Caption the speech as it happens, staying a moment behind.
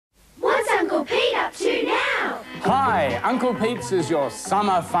Uncle Pete's is your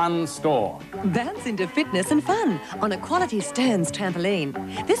summer fun store. Bounce into fitness and fun on a quality Stearns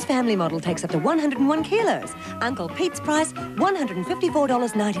trampoline. This family model takes up to 101 kilos. Uncle Pete's price,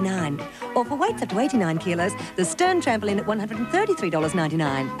 $154.99. Or for weights up to 89 kilos, the Stearns trampoline at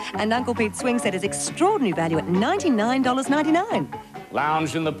 $133.99. And Uncle Pete's swing set is extraordinary value at $99.99.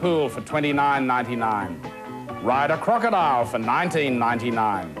 Lounge in the pool for $29.99. Ride a crocodile for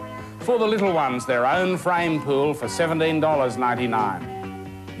 $19.99. For the little ones, their own frame pool for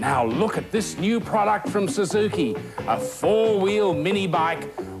 $17.99. Now look at this new product from Suzuki, a four-wheel mini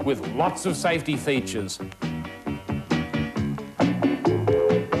bike with lots of safety features.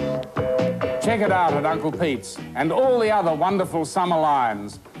 Check it out at Uncle Pete's and all the other wonderful summer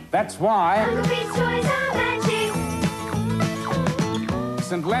lines. That's why Uncle Pete's toys are magic.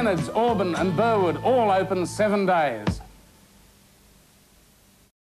 St Leonard's, Auburn and Burwood all open 7 days.